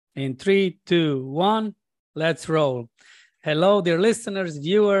In 3, 2, 1, let's roll. Hello, dear listeners,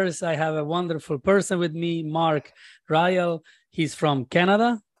 viewers. I have a wonderful person with me, Mark Ryall. He's from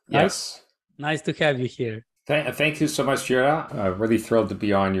Canada, right? Yes. Nice to have you here. Thank you so much, Jira. Really thrilled to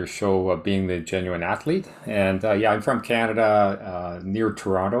be on your show, Being the Genuine Athlete. And yeah, I'm from Canada, near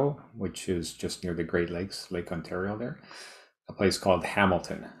Toronto, which is just near the Great Lakes, Lake Ontario there, a place called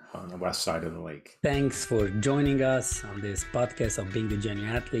Hamilton on the west side of the lake. Thanks for joining us on this podcast of Being the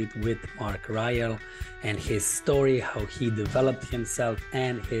Genuine Athlete with Mark Ryall and his story, how he developed himself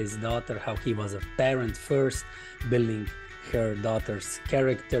and his daughter, how he was a parent first, building her daughter's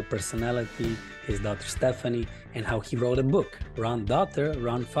character, personality, his daughter Stephanie, and how he wrote a book, Run Daughter,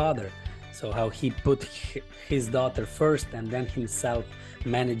 Run Father. So how he put his daughter first and then himself,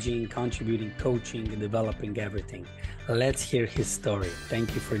 managing, contributing, coaching, developing everything. Let's hear his story.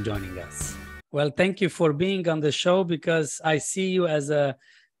 Thank you for joining us. Well, thank you for being on the show, because I see you as a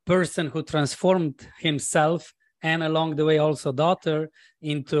person who transformed himself and along the way also daughter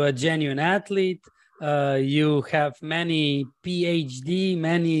into a genuine athlete. You have many PhD,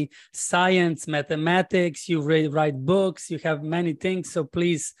 many science, mathematics, you write books, you have many things. So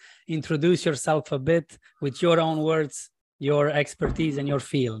please introduce yourself a bit with your own words, your expertise and your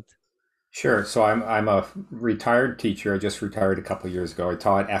field. Sure. So I'm a retired teacher. I just retired a couple of years ago. I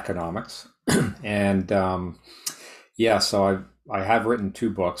taught economics, and yeah, so I have written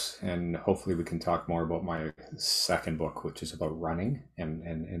 2 books, and hopefully we can talk more about my second book, which is about running and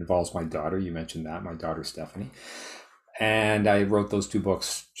involves my daughter. You mentioned that, my daughter Stephanie. And I wrote those 2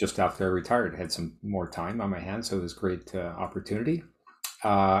 books just after I retired. I had some more time on my hands, so it was a great opportunity.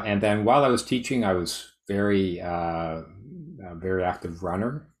 And then while I was teaching, I was very active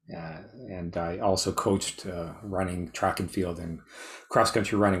runner. And I also coached running, track and field, and cross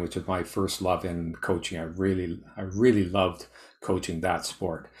country running, which was my first love in coaching. I really loved coaching that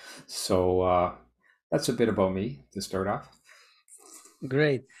sport. So that's a bit about me to start off.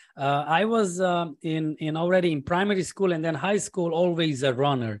 Great. I was in already in primary school and then high school, always a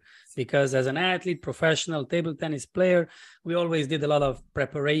runner, because as an athlete, professional table tennis player, we always did a lot of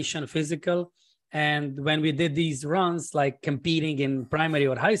preparation, physical. And when we did these runs, like competing in primary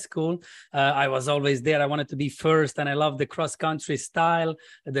or high school, I was always there. I wanted to be first, and I love the cross-country style,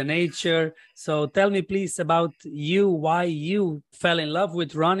 the nature. So tell me, please, about you, why you fell in love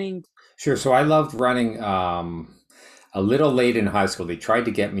with running. Sure. So I loved running. A little late in high school, they tried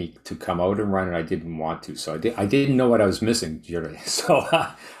to get me to come out and run, and I didn't want to. So I didn't know what I was missing, Jerry. So,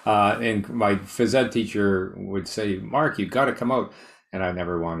 and my phys ed teacher would say, "Mark, you got to come out," and I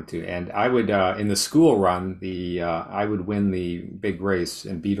never wanted to. And I would, in the school run, I would win the big race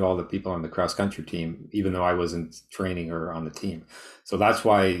and beat all the people on the cross country team, even though I wasn't training or on the team. So that's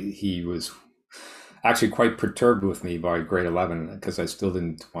why he was actually quite perturbed with me by grade 11, because I still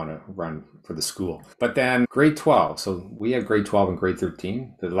didn't want to run for the school. But then grade 12, so we had grade 12 and grade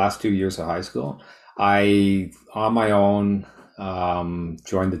 13, the last 2 years of high school, I, on my own,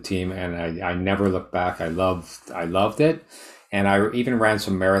 joined the team, and I never looked back. I loved it. And I even ran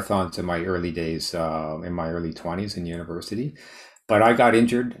some marathons in my early days, in my early 20s in university. But I got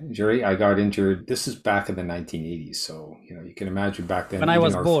injured, Jerry. I got injured. This is back in the 1980s. So, you can imagine back then. When I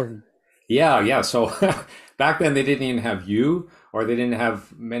was born. Yeah. So back then they didn't even have or they didn't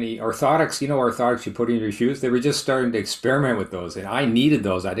have many orthotics. Orthotics you put in your shoes. They were just starting to experiment with those, and I needed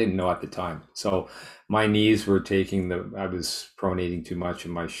those. I didn't know at the time. So my knees were I was pronating too much,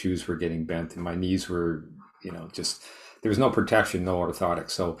 and my shoes were getting bent, and my knees were, just, there was no protection, no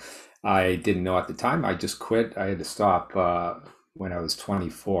orthotics. So I didn't know at the time. I just quit. I had to stop when I was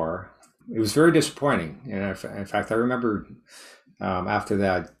 24. It was very disappointing. And in fact, I remember after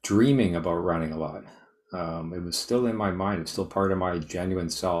that, dreaming about running a lot. It was still in my mind. It's still part of my genuine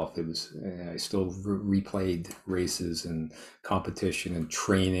self. I still replayed races and competition and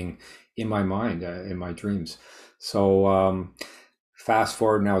training in my mind, in my dreams. So fast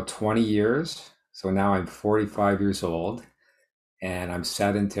forward now 20 years. So now I'm 45 years old, and I'm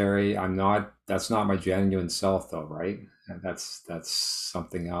sedentary. That's not my genuine self though, right? That's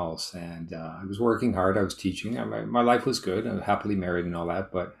something else. And I was working hard. I was teaching. My life was good. I was happily married and all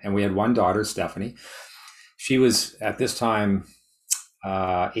that. And we had one daughter, Stephanie. She was at this time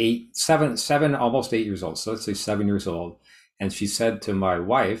 7, almost 8 years old. So let's say 7 years old. And she said to my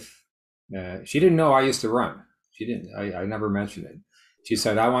wife, she didn't know I used to run. She didn't. I never mentioned it. She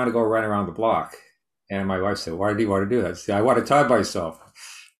said, "I want to go run around the block." And my wife said, "Why do you want to do that?" She said, "I want to tie myself,"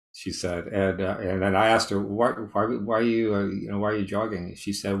 she said. And then I asked her, why are you, why are you jogging?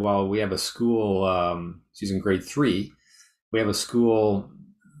 She said, "Well, we have a school, she's in grade 3. We have a school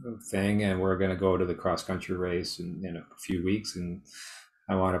thing, and we're going to go to the cross country race in a few weeks. And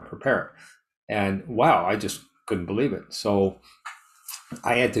I want to prepare. And wow, I just couldn't believe it. So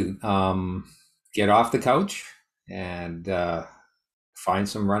I had to get off the couch and find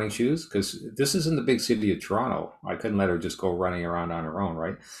some running shoes because this is in the big city of Toronto. I couldn't let her just go running around on her own,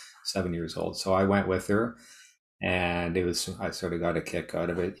 right? 7 years old. So I went with her, and I sort of got a kick out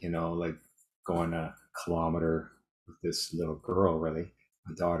of it, like going a kilometer with this little girl, really,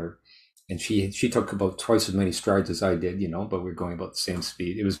 my daughter. And she took about twice as many strides as I did, but we're going about the same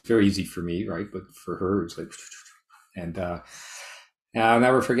speed. It was very easy for me, right? But for her, it was like, and I'll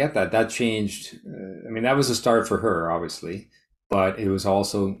never forget that. That changed. I mean, that was a start for her, obviously, but it was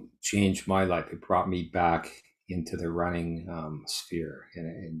also changed my life. It brought me back into the running sphere,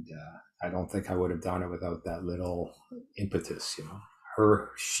 and I don't think I would have done it without that little impetus.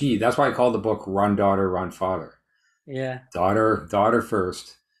 That's why I call the book "Run, Daughter, Run, Father." Yeah. Daughter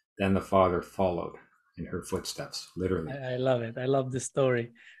first, then the father followed in her footsteps, literally. I love it. I love the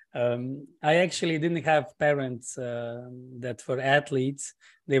story. I actually didn't have parents that were athletes.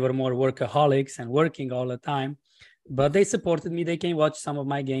 They were more workaholics and working all the time, but they supported me. They came watch some of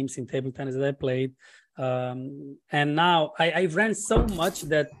my games in table tennis that I played. And now I've ran so much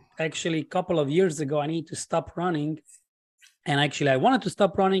that actually a couple of years ago, I need to stop running. And actually I wanted to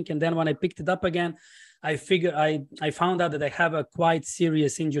stop running. And then when I picked it up again, I found out that I have a quite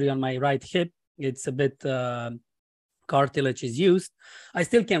serious injury on my right hip. It's a bit cartilage is used. I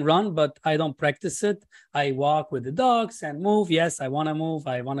still can run, but I don't practice it. I walk with the dogs and move. Yes, I want to move.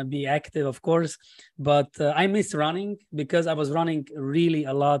 I want to be active, of course, but I miss running because I was running really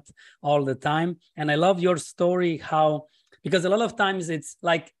a lot all the time. And I love your story, because a lot of times it's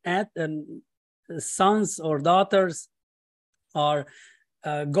like sons or daughters are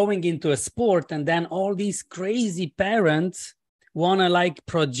going into a sport, and then all these crazy parents want to like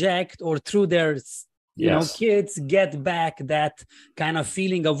project or through their Yes. kids get back that kind of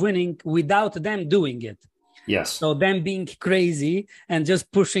feeling of winning without them doing it. Yes. So them being crazy and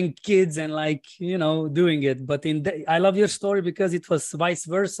just pushing kids and like, doing it. But I love your story because it was vice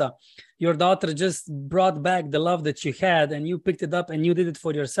versa. Your daughter just brought back the love that you had, and you picked it up and you did it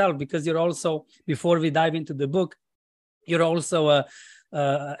for yourself, because you're also, before we dive into the book, you're also a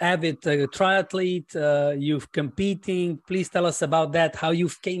avid triathlete. You've competing. Please tell us about that, how you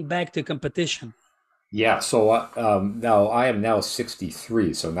came back to competition. Yeah, so now I am now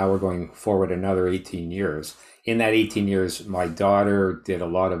 63, so now we're going forward another 18 years. In that 18 years, my daughter did a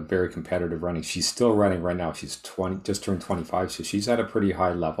lot of very competitive running. She's still running right now. She's 20, just turned 25, so she's at a pretty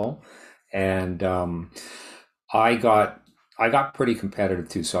high level. And I got I got pretty competitive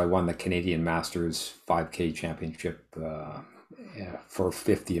too. So I won the Canadian Masters 5K championship yeah, for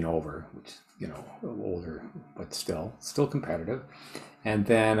 50 and over, which older, but still competitive. And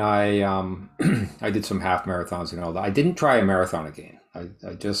then I I did some half marathons and all that. I didn't try a marathon again.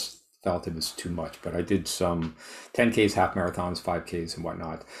 I just felt it was too much, but I did some 10Ks, half marathons, 5Ks, and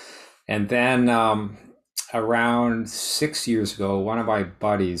whatnot. And then around 6 years ago, one of my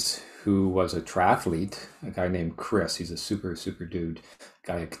buddies who was a triathlete, a guy named Chris, he's a super dude,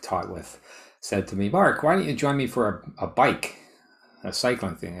 guy I taught with, said to me, Mark, why don't you join me for a bike, a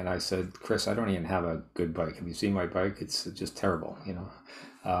cycling thing? And I said, Chris, I don't even have a good bike. Have you seen my bike? It's just terrible.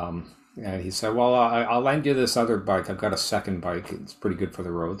 And he said, well, I'll lend you this other bike. I've got a second bike. It's pretty good for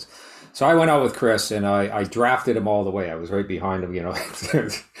the roads. So I went out with Chris and I drafted him all the way. I was right behind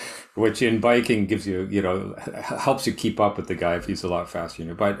him, which in biking gives you, helps you keep up with the guy if he's a lot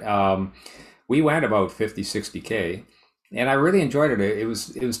faster. But we went about 50, 60K, and I really enjoyed it. It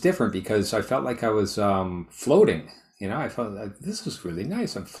was different because I felt like I was floating. I felt like this was really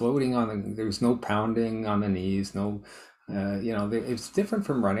nice. I'm floating there was no pounding on the knees, no, it's different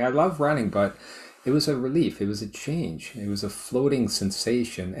from running. I love running, but it was a relief. It was a change. It was a floating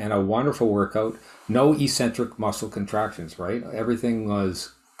sensation and a wonderful workout. No eccentric muscle contractions, right? Everything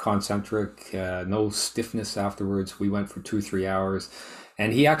was concentric, no stiffness afterwards. We went for 2, 3 hours.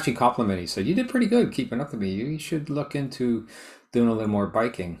 And he actually complimented. He said, you did pretty good keeping up with me. You should look into doing a little more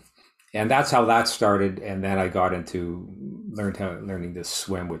biking. And that's how that started. And then I got into learning to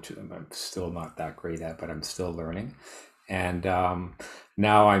swim, which I'm still not that great at, but I'm still learning. And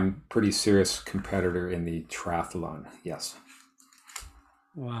now I'm pretty serious competitor in the triathlon. Yes.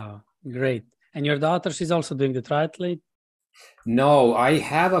 Wow, great. And your daughter, she's also doing the triathlete? No, I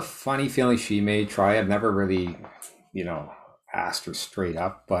have a funny feeling she may try. I've never really, asked her straight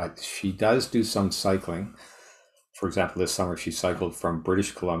up, but she does do some cycling. For example, this summer she cycled from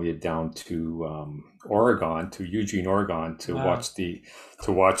British Columbia down to Oregon, to Eugene, Oregon, to Wow. watch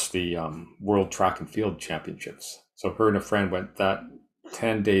the World Track and Field Championships. So her and a friend went that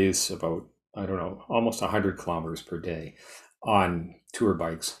 10 days, about, I don't know, almost 100 kilometers per day. on tour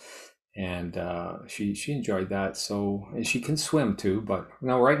bikes, and she enjoyed that. So, and she can swim too, but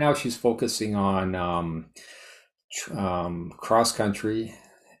no, right now she's focusing on cross country,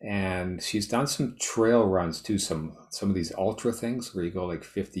 and she's done some trail runs too. Some of these ultra things where you go like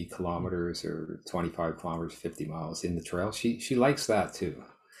 50 kilometers or 25 kilometers, 50 miles in the trail. She likes that too.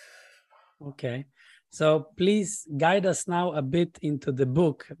 Okay. So please guide us now a bit into the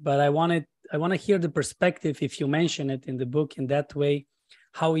book, but I want to hear the perspective, if you mention it in the book in that way,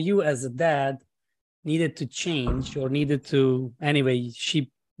 how you as a dad needed to change or needed to, anyway,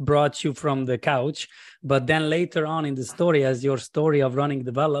 she brought you from the couch, but then later on in the story, as your story of running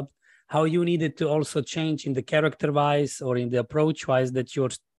developed, how you needed to also change in the character wise or in the approach wise that your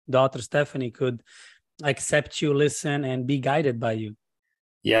daughter Stephanie could accept you, listen, and be guided by you.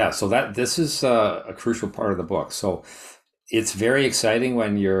 Yeah, so that this is a crucial part of the book. So it's very exciting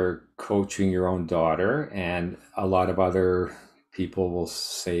when you're coaching your own daughter, and a lot of other people will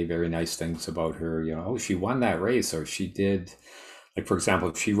say very nice things about her. You know, oh, she won that race, or she did, like for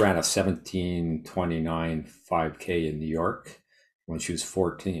example, she ran a 17:29 5K in New York when she was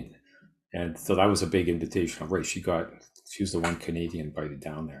 14. And so that was a big invitational race. She was the one Canadian invited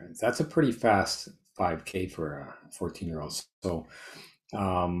down there. That's a pretty fast 5K for a 14-year-old. So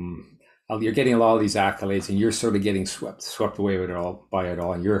um, you're getting a lot of these accolades, and you're sort of getting swept away with it all by it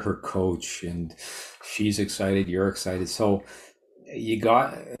all. And you're her coach, and she's excited, you're excited. So you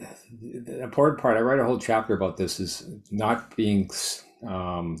got the important part. I write a whole chapter about this, is not being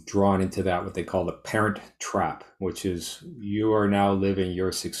drawn into that what they call the parent trap, which is you are now living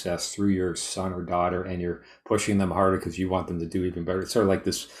your success through your son or daughter, and you're pushing them harder because you want them to do even better. It's sort of like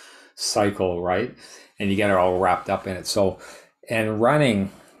this cycle, right? And you get it all wrapped up in it. So, and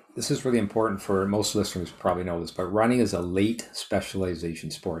running, this is really important for most listeners probably know this, but running is a late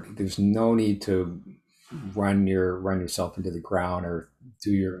specialization sport. There's no need to run yourself into the ground or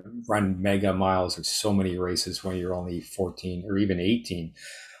run mega miles or so many races when you're only 14 or even 18,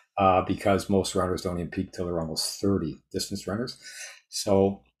 because most runners don't even peak till they're almost 30, distance runners.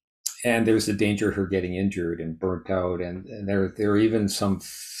 So, and there's the danger of her getting injured and burnt out, and there are even some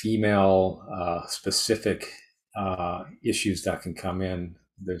female specific issues that can come in.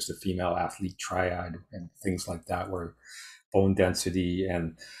 There's the female athlete triad and things like that, where bone density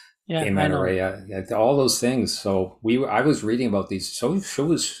and amenorrhea, all those things. So I was reading about these. So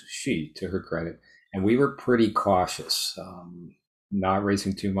was she, to her credit, and we were pretty cautious, not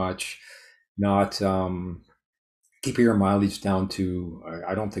racing too much, not keeping her mileage down to.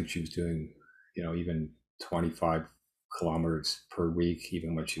 I don't think she was doing, even 25 kilometers per week,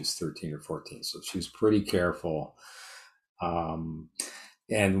 even when she was 13 or 14. So she was pretty careful.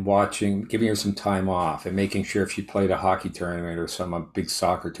 And giving her some time off, and making sure if she played a hockey tournament or a big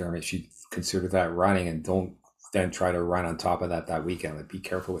soccer tournament, she'd consider that running, and don't then try to run on top of that weekend. Like, be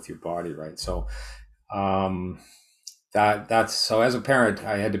careful with your body, right? So that's so as a parent,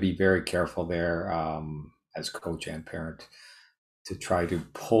 I had to be very careful there, as coach and parent, to try to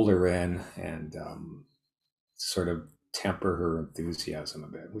pull her in and sort of temper her enthusiasm a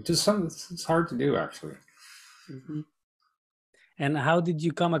bit, which is it's hard to do, actually. Mm-hmm. And how did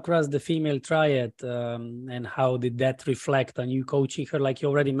you come across the female triad, and how did that reflect on you coaching her, like you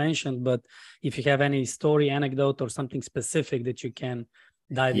already mentioned? But if you have any story, anecdote, or something specific that you can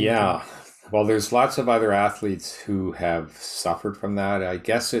dive into. Yeah, well, there's lots of other athletes who have suffered from that. I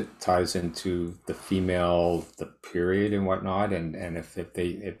guess it ties into the period and whatnot, and if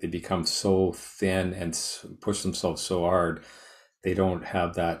they become so thin and push themselves so hard, they don't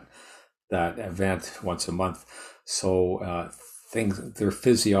have that event once a month. So their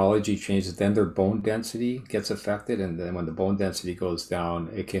physiology changes, then their bone density gets affected, and then when the bone density goes down,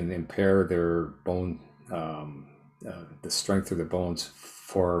 it can impair their bone, the strength of the bones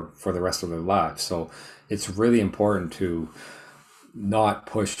for the rest of their lives. So it's really important to not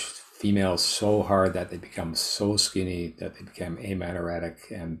push females so hard that they become so skinny that they become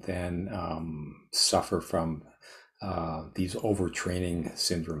amenorrheic, and then suffer from these overtraining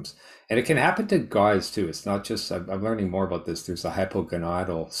syndromes. And it can happen to guys too. It's not just, I'm learning more about this. There's a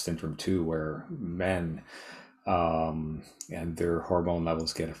hypogonadal syndrome too, where men and their hormone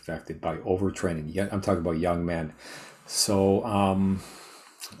levels get affected by overtraining. I'm talking about young men. So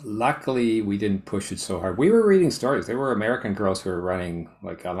luckily we didn't push it so hard. We were reading stories. There were American girls who were running,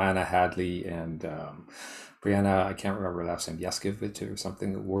 like Alana Hadley and Brianna, I can't remember her last name, Yaskevich or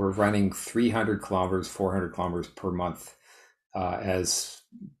something, were running 300 kilometers, 400 kilometers per month, as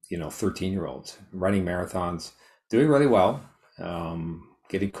 13-year-olds, running marathons, doing really well,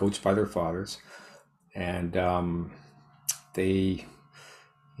 getting coached by their fathers. And they,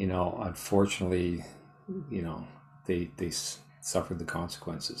 unfortunately, they suffered the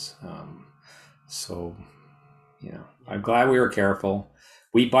consequences. So Yeah. I'm glad we were careful.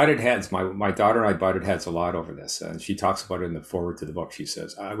 We butted heads. My daughter and I butted heads a lot over this, and she talks about it in the forward to the book. She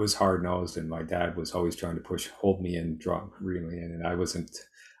says I was hard nosed, and my dad was always trying to hold me in, reel me in, and I wasn't.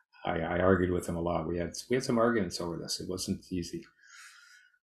 I argued with him a lot. We had some arguments over this. It wasn't easy.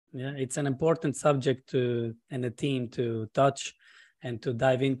 Yeah, it's an important subject to and a theme to touch and to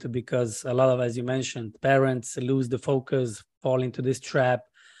dive into, because a lot of, as you mentioned, parents lose the focus, fall into this trap.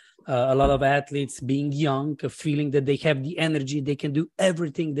 A lot of athletes being young, feeling that they have the energy, they can do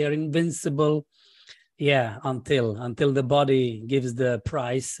everything, they're invincible. Yeah, until the body gives the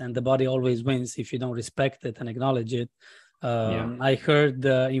price, and the body always wins if you don't respect it and acknowledge it. I heard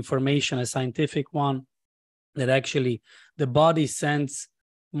the information, a scientific one, that actually the body sends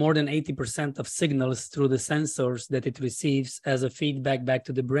more than 80% of signals through the sensors that it receives as a feedback back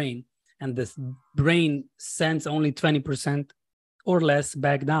to the brain. And the brain sends only 20% or less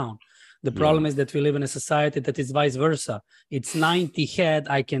back down. The problem is that we live in a society that is vice versa. It's 90 head,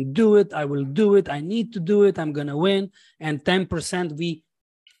 I can do it, I will do it, I need to do it, I'm going to win. And 10%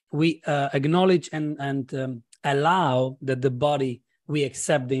 we acknowledge and allow that the body, we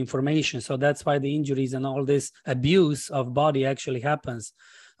accept the information. So that's why the injuries and all this abuse of body actually happens.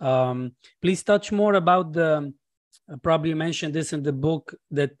 Please touch more about the, probably you mentioned this in the book,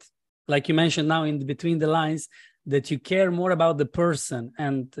 that like you mentioned now in between the lines, that you care more about the person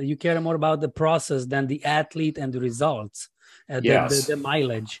and you care more about the process than the athlete and the results, the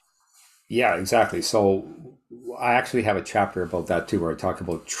mileage. Yeah, exactly. So I actually have a chapter about that too, where I talk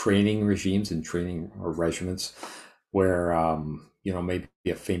about training regimes and training or regimens, where maybe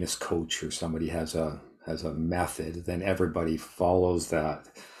a famous coach or somebody has a method, then everybody follows that,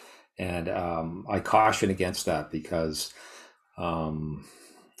 and I caution against that because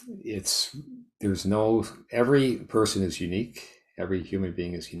every person is unique, every human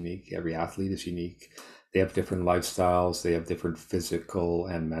being is unique, every athlete is unique. They have different lifestyles, they have different physical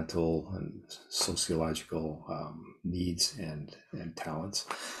and mental and sociological needs and talents.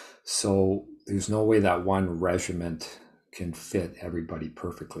 So there's no way that one regiment can fit everybody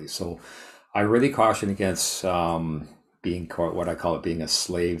perfectly. So I really caution against being what I call it, being a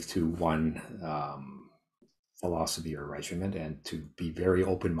slave to one philosophy or regimen, and to be very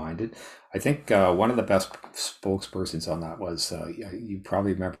open-minded. I think one of the best spokespersons on that was, you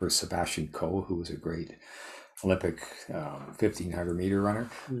probably remember Sebastian Coe, who was a great Olympic 1500 meter runner.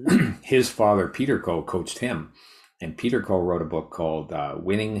 Mm-hmm. His father, Peter Coe, coached him. And Peter Coe wrote a book called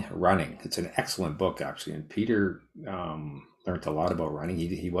Winning Running. It's an excellent book, actually. And Peter learned a lot about running.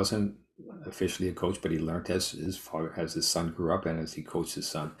 He wasn't officially a coach, but he learned as his son grew up and as he coached his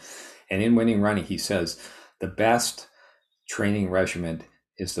son. And in Winning Running, he says, the best training regimen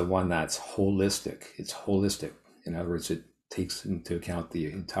is the one that's holistic. It's holistic. In other words, it takes into account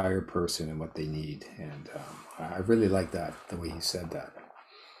the entire person and what they need. And I really like that, the way he said that.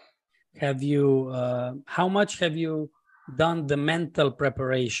 Have you, how much have you done the mental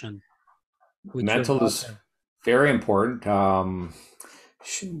preparation with mental your is very important.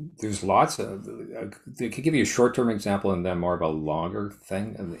 There's lots of, I could give you a short-term example and then more of a longer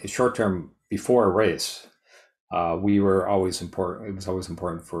thing. Short-term, before a race, we were always important. It was always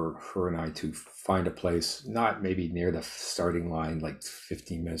important for her and I to find a place, not maybe near the starting line, like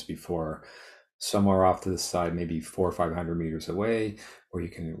 15 minutes before, somewhere off to the side, maybe 400 or 500 meters away, where you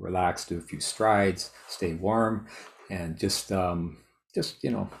can relax, do a few strides, stay warm, and just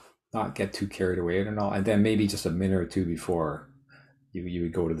not get too carried away and all. And then maybe just a minute or two before you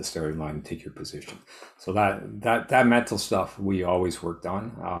would go to the starting line and take your position. So that mental stuff we always worked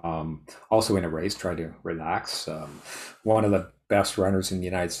on. Also in a race, try to relax. One of the best runners in the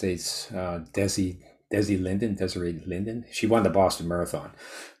United States, Desiree Linden, she won the Boston Marathon.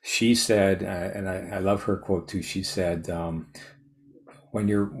 She said, and I love her quote too. She said, when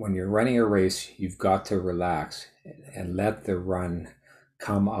you're running a race, you've got to relax and let the run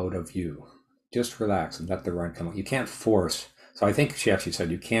come out of you. Just relax and let the run come out. You can't force. So I think she actually said,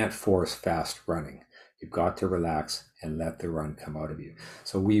 you can't force fast running. You've got to relax and let the run come out of you.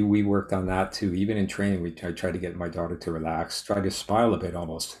 So we worked on that too. Even in training, I tried to get my daughter to relax, try to smile a bit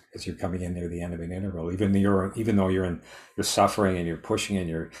almost as you're coming in near the end of an interval. Even though you're suffering and you're pushing and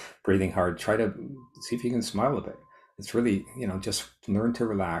you're breathing hard, try to see if you can smile a bit. It's really, just learn to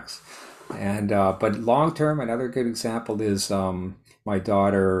relax. And but long term, another good example is my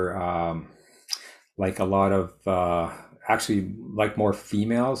daughter, like a lot of actually like more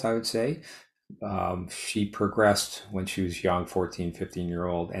females, I would say. She progressed when she was young, 14,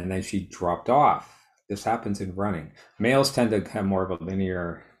 15-year-old, and then she dropped off. This happens in running. Males tend to have more of a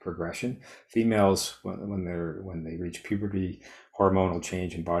linear progression. Females, when they reach puberty, hormonal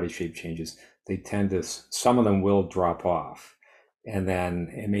change and body shape changes, they tend to, some of them will drop off. And then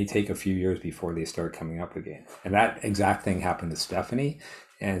it may take a few years before they start coming up again. And that exact thing happened to Stephanie.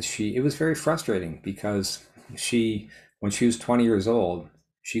 And it was very frustrating because when she was 20 years old,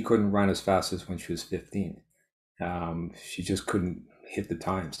 she couldn't run as fast as when she was 15. She just couldn't hit the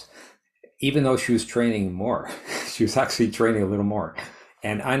times, even though she was training more. She was actually training a little more,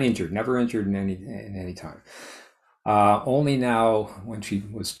 and uninjured, never injured in any time. Only now, when she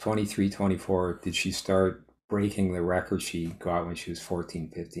was 23, 24, did she start breaking the record she got when she was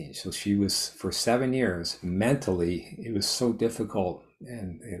 14, 15. So she was, for 7 years, mentally, it was so difficult,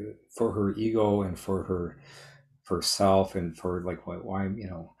 and for her ego and for herself, and for like, why,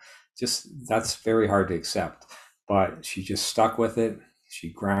 just, that's very hard to accept. But she just stuck with it.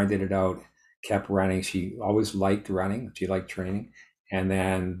 She grinded it out, kept running. She always liked running. She liked training. And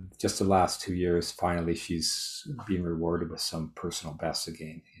then just the last 2 years, finally, she's being rewarded with some personal bests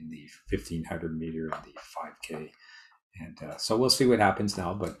again in the 1500 meter and the 5K. And so we'll see what happens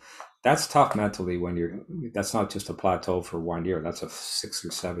now. But that's tough mentally that's not just a plateau for 1 year. That's a 6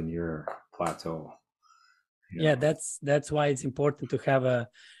 or 7 year plateau. Yeah, that's why it's important to have a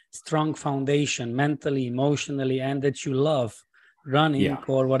strong foundation mentally, emotionally, and that you love running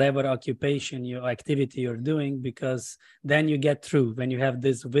or whatever activity you're doing, because then you get through when you have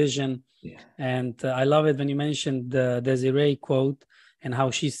this vision. And I love it when you mentioned the Desiree quote and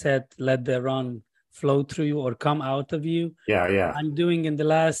how she said, let the run flow through you or come out of you. I'm doing, in the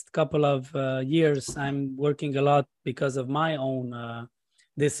last couple of years, I'm working a lot because of my own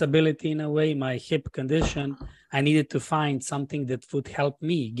disability, in a way, my hip condition. I needed to find something that would help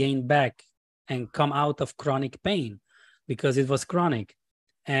me gain back and come out of chronic pain, because it was chronic.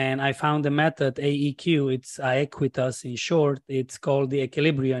 And I found a method, AEQ, it's Aequitas in short. It's called the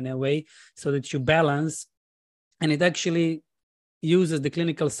equilibrium, in a way, so that you balance. And it actually uses the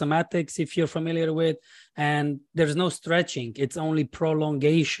clinical somatics, if you're familiar with, and there's no stretching. It's only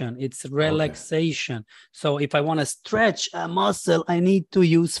prolongation. It's relaxation. Okay. So if I want to stretch a muscle, I need to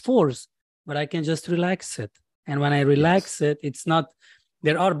use force, but I can just relax it. And when I relax it, it's not,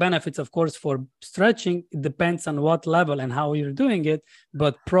 there are benefits, of course, for stretching. It depends on what level and how you're doing it.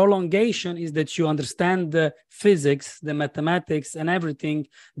 But prolongation is that you understand the physics, the mathematics and everything,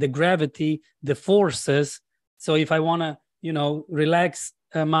 the gravity, the forces. So if I want to, relax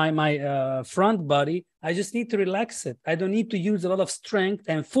my front body, I just need to relax it. I don't need to use a lot of strength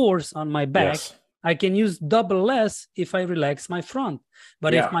and force on my back. I can use double less if I relax my front.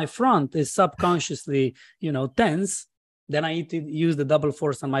 But if my front is subconsciously, tense, then I need to use the double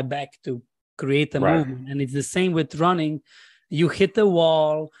force on my back to create a movement. And it's the same with running. You hit a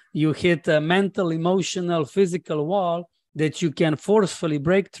wall, you hit a mental, emotional, physical wall that you can forcefully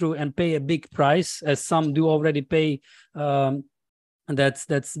break through and pay a big price, as some do already pay.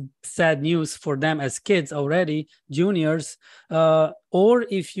 That's sad news for them as kids already, juniors. Or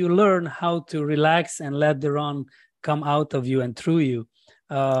if you learn how to relax and let the run come out of you and through you.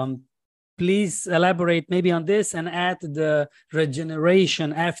 Please elaborate maybe on this and add the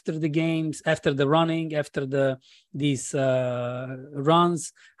regeneration after the games, after the running, after these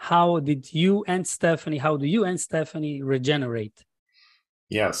runs. How do you and Stephanie regenerate?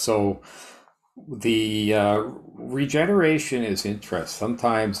 Yeah, so the regeneration is interesting.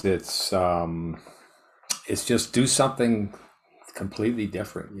 Sometimes it's just do something completely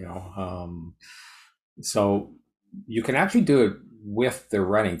different, so you can actually do it with the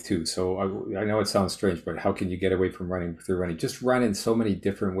running too. So I know it sounds strange, but how can you get away from running through running? Just run in so many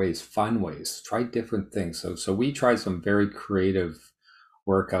different ways, fun ways. Try different things. So we tried some very creative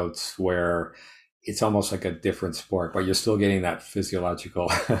workouts where it's almost like a different sport, but you're still getting that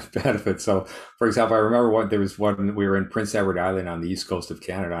physiological benefit. So, for example, I remember there was one, we were in Prince Edward Island on the east coast of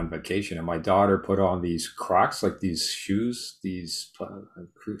Canada on vacation, and my daughter put on these Crocs, like these shoes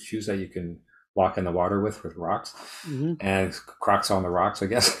that you can walk in the water with rocks, and Crocs on the rocks, I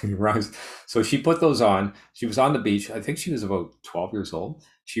guess. So she put those on. She was on the beach. I think she was about 12 years old.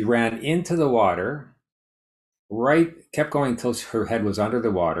 She ran into the water, kept going until her head was under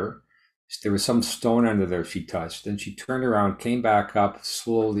the water. There was some stone under there she touched. Then she turned around, came back up,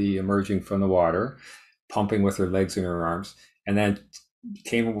 slowly emerging from the water, pumping with her legs and her arms, and then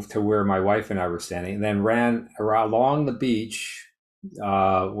came to where my wife and I were standing, and then ran along the beach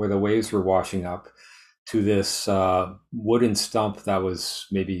where the waves were washing up to this wooden stump that was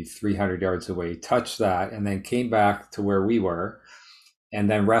maybe 300 yards away, touched that, and then came back to where we were, and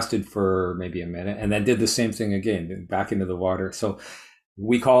then rested for maybe a minute, and then did the same thing again, back into the water. So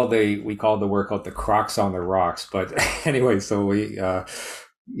we called the workout the Crocs on the rocks. But anyway, so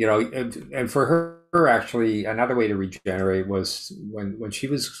and for her, actually, another way to regenerate was when she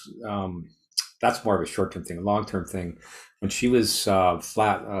was, that's more of a short-term thing. A long-term thing, when she was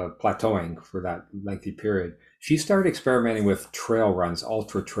plateauing for that lengthy period, she started experimenting with trail runs,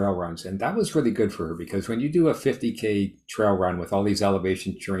 ultra trail runs, and that was really good for her, because when you do a 50K trail run with all these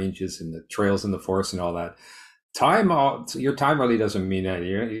elevation changes and the trails in the forest and all that, your time really doesn't mean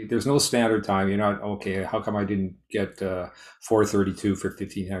anything. There's no standard time. You're not, okay, how come I didn't get 4:32 for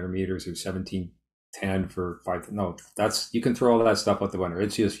 1,500 meters or 17:10 for five? No, you can throw all that stuff out the window.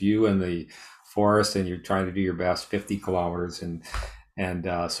 It's just you and the forest, and you're trying to do your best 50 kilometers, and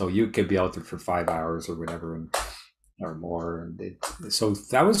so you could be out there for 5 hours or whatever, or more. So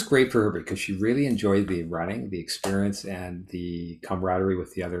that was great for her, because she really enjoyed the running, the experience, and the camaraderie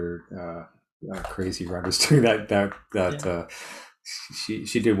with the other crazy runners doing that. Yeah.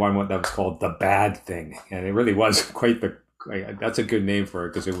 She did one that was called the bad thing, and it really was quite the. That's a good name for it,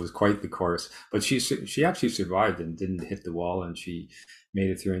 because it was quite the course. But she actually survived and didn't hit the wall, and she made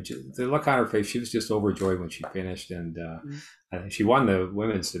it through. And the look on her face, she was just overjoyed when she finished, and Mm. she won the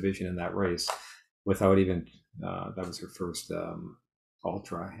women's division in that race without even. That was her first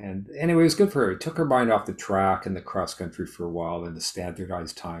ultra, and anyway, it was good for her. It took her mind off the track and the cross country for a while, and the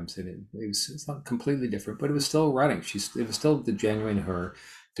standardized times, and it's not completely different, but it was still running. It was still the genuine her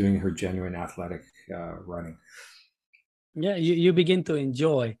doing her genuine athletic running. Yeah, you begin to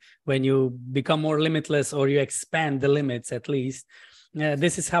enjoy when you become more limitless, or you expand the limits at least.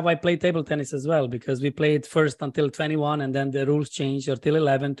 This is how I play table tennis as well, because we played first until 21, and then the rules changed until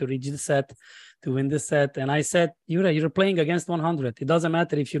 11 to reach the set, to win the set. And I said, you're playing against 100. It doesn't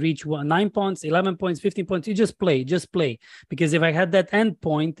matter if you reach 9 points, 11 points, 15 points. You just play. Because if I had that end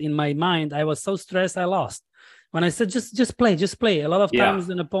point in my mind, I was so stressed, I lost. When I said just play. A lot of Yeah, times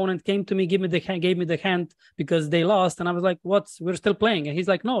an opponent came to me, gave me the hand because they lost, and I was like, we're still playing. And he's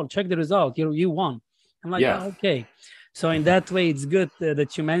like, no, check the result. You won. I'm like, yeah, oh, okay. So in that way, it's good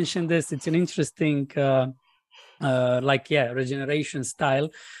that you mentioned this. It's an interesting regeneration style.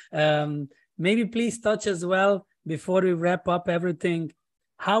 Maybe please touch as well, before we wrap up everything,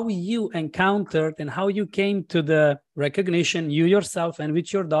 how you encountered and how you came to the recognition, you yourself and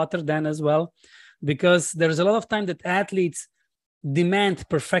with your daughter then as well, because there's a lot of time that athletes demand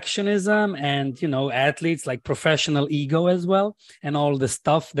perfectionism, and athletes like professional ego as well, and all the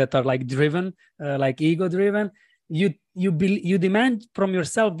stuff that are like driven, like ego driven. You demand from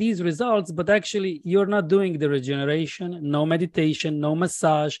yourself these results, but actually you're not doing the regeneration, no meditation, no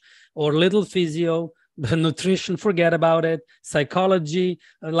massage, or little physio, nutrition, forget about it, psychology,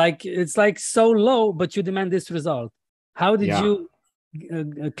 like it's like so low, but you demand this result. How did yeah. you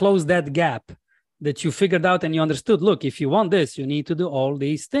close that gap, that you figured out and you understood, look, if you want this, you need to do all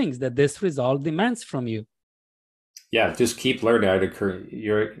these things that this result demands from you? Yeah, just keep learning. I'd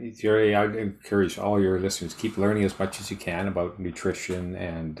encourage all your listeners, keep learning as much as you can about nutrition,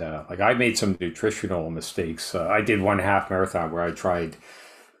 and like I made some nutritional mistakes. I did one half marathon where I tried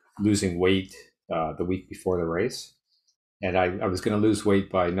losing weight the week before the race, and I was going to lose weight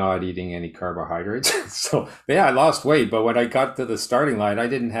by not eating any carbohydrates. So yeah, I lost weight, but when I got to the starting line, I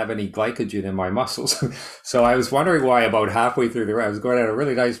didn't have any glycogen in my muscles. So I was wondering why about halfway through the race, I was going at a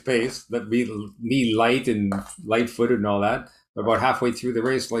really nice pace, that me light and light footed and all that. But about halfway through the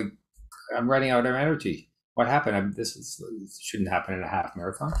race, like I'm running out of energy. What happened? This shouldn't happen in a half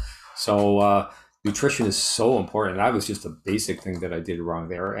marathon. So nutrition is so important. That was just a basic thing that I did wrong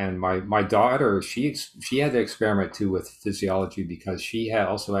there. And my daughter, she had to experiment too with physiology, because she had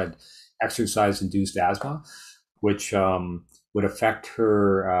also had exercise induced asthma, which would affect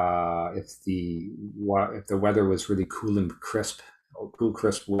her if the weather was really cool and crisp, or cool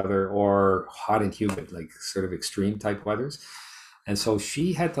crisp weather, or hot and humid, like sort of extreme type weathers. And so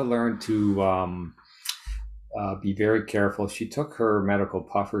she had to learn to be very careful. She took her medical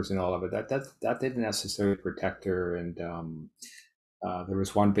puffers and all of it. That didn't necessarily protect her. And there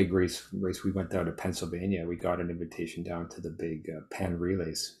was one big race we went down to Pennsylvania. We got an invitation down to the big Penn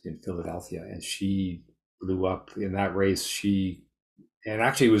relays in Philadelphia, and she blew up in that race. And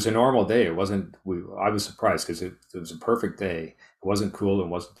actually it was a normal day. It wasn't. I was surprised, because it was a perfect day. It wasn't cool and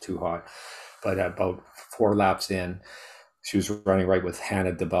wasn't too hot. But about 4 laps in, she was running right with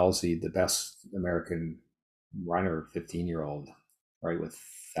Hannah DeBelzy, the best American runner, 15-year-old, right, with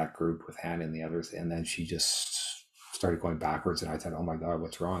that group with Hannah and the others. And then she just started going backwards, and I thought, oh my God,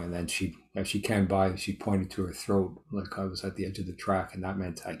 what's wrong? And then as she came by, she pointed to her throat like I was at the edge of the track, and that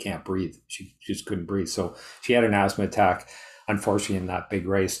meant I can't breathe. She just couldn't breathe. So she had an asthma attack, unfortunately, in that big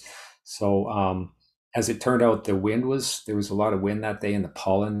race. So as it turned out, there was a lot of wind that day, and the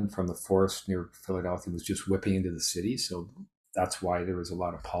pollen from the forest near Philadelphia was just whipping into the city. So that's why there was a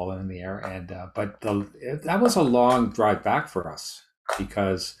lot of pollen in the air. And that was a long drive back for us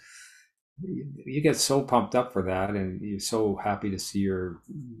because you get so pumped up for that, and you're so happy to see her,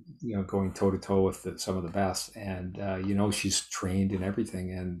 going toe to toe with some of the best. And she's trained and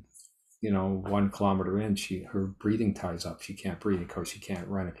everything. And 1 kilometer in, her breathing ties up. She can't breathe. Of course, you can't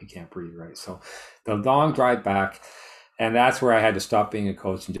run if you can't breathe, right? So the long drive back, and that's where I had to stop being a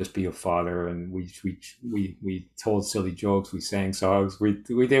coach and just be a father. And we told silly jokes, we sang songs, we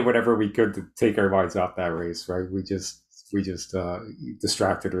did whatever we could to take our minds off that race, right? We just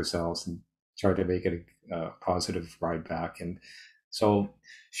distracted ourselves and tried to make it a positive ride back. And so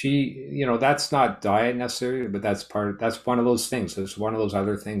that's not diet necessarily, but that's one of those things. There's one of those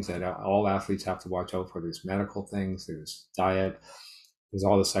other things that all athletes have to watch out for. There's medical things, there's diet, there's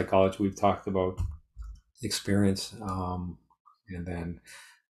all the psychology we've talked about, experience, and then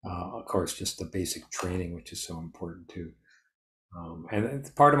of course just the basic training, which is so important too. And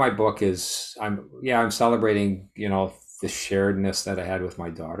part of my book is I'm celebrating the sharedness that I had with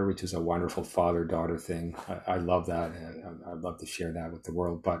my daughter, which is a wonderful father-daughter thing. I love that, and I'd love to share that with the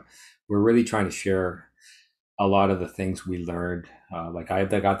world. But we're really trying to share a lot of the things we learned. Like I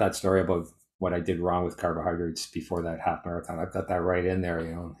got that story about what I did wrong with carbohydrates before that half marathon. I've got that right in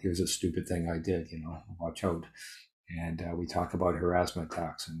there. Here's a stupid thing I did. Watch out. And we talk about harassment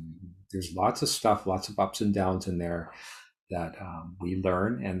attacks, and there's lots of stuff, lots of ups and downs in there that we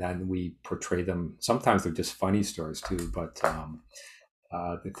learn, and then we portray them. Sometimes they're just funny stories too, but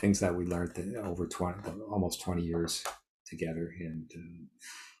the things that we learned over almost 20 years together. And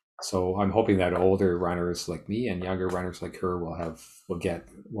so I'm hoping that older runners like me and younger runners like her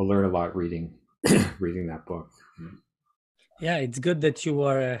will learn a lot reading reading that book. Yeah, it's good that you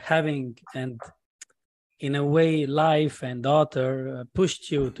are having, and in a way, life and daughter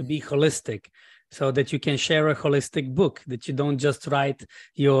pushed you to be holistic, so that you can share a holistic book, that you don't just write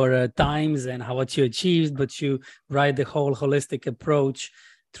your times and what you achieved, but you write the whole holistic approach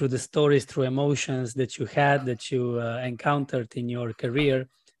through the stories, through emotions that you had, that you encountered in your career,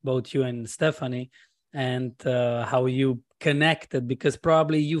 both you and Stephanie, and how you connected, because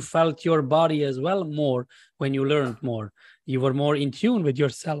probably you felt your body as well more when you learned more. You were more in tune with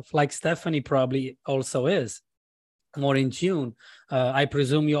yourself, like Stephanie probably also is more in tune. I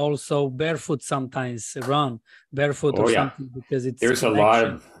presume you also barefoot sometimes, run barefoot or something, because it's there's a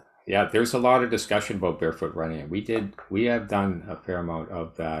lot of discussion about barefoot running. We have done a fair amount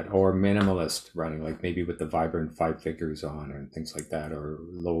of that, or minimalist running, like maybe with the vibrant 5 figures on and things like that, or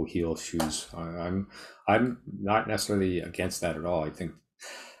low heel shoes. I'm not necessarily against that at all. I think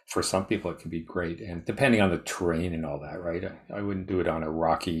for some people it can be great, and depending on the terrain and all that, right? I wouldn't do it on a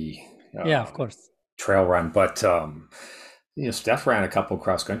rocky of course, trail run, but Steph ran a couple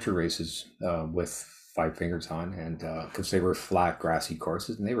cross country races with 5 fingers on, and because they were flat grassy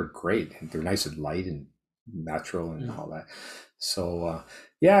courses, and they were great, and they're nice and light and natural and all that. So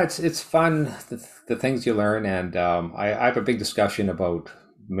it's fun, the things you learn. And I have a big discussion about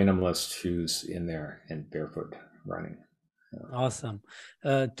minimalist shoes in there and barefoot running. Awesome.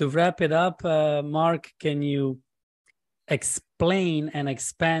 To wrap it up, Mark, can you explain and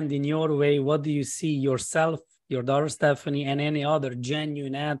expand in your way, what do you see yourself, your daughter Stephanie, and any other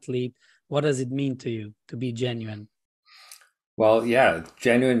genuine athlete? What does it mean to you to be genuine? Well, yeah,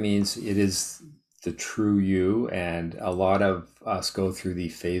 genuine means it is the true you. And a lot of us go through the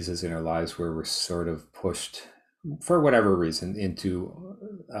phases in our lives where we're sort of pushed, for whatever reason, into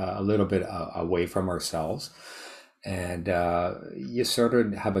a little bit away from ourselves. And you sort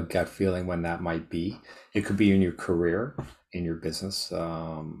of have a gut feeling when that might be. It could be in your career, in your business,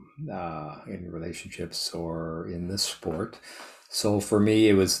 in relationships, or in the sport. So for me,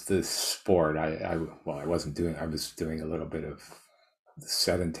 it was the sport. I was doing a little bit of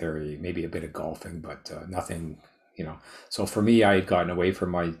sedentary, maybe a bit of golfing, but nothing, So for me, I had gotten away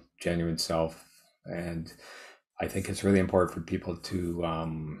from my genuine self, and I think it's really important for people to,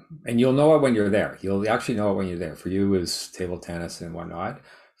 and you'll know it when you're there. You'll actually know it when you're there. For you, it was table tennis and whatnot.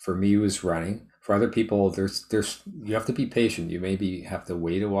 For me, it was running. For other people, you have to be patient. You maybe have to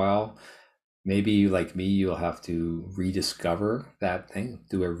wait a while. Maybe like me, you'll have to rediscover that thing,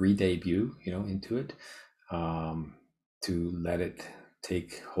 do a re-debut, into it, to let it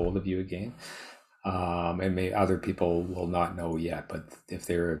take hold of you again. And other people will not know yet, but if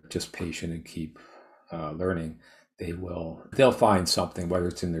they're just patient and keep learning, they'll find something, whether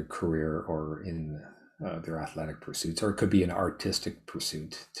it's in their career or in their athletic pursuits, or it could be an artistic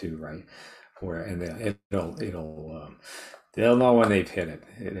pursuit too, right? And They'll know when they've hit it.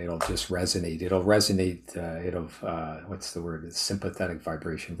 It'll just resonate. It'll resonate. What's the word? It's sympathetic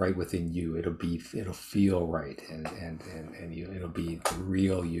vibration right within you. It'll feel right, and it'll be the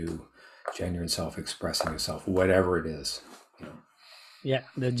real you, genuine self expressing yourself, whatever it is. Yeah,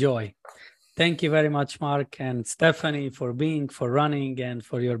 the joy. Thank you very much, Mark and Stephanie, for running, and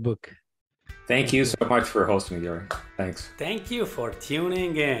for your book. Thank you so much for hosting me, Gary. Thanks. Thank you for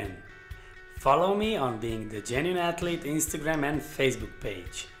tuning in. Follow me on Being the Genuine Athlete Instagram and Facebook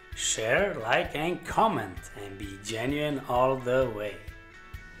page. Share, like, and comment, and be genuine all the way.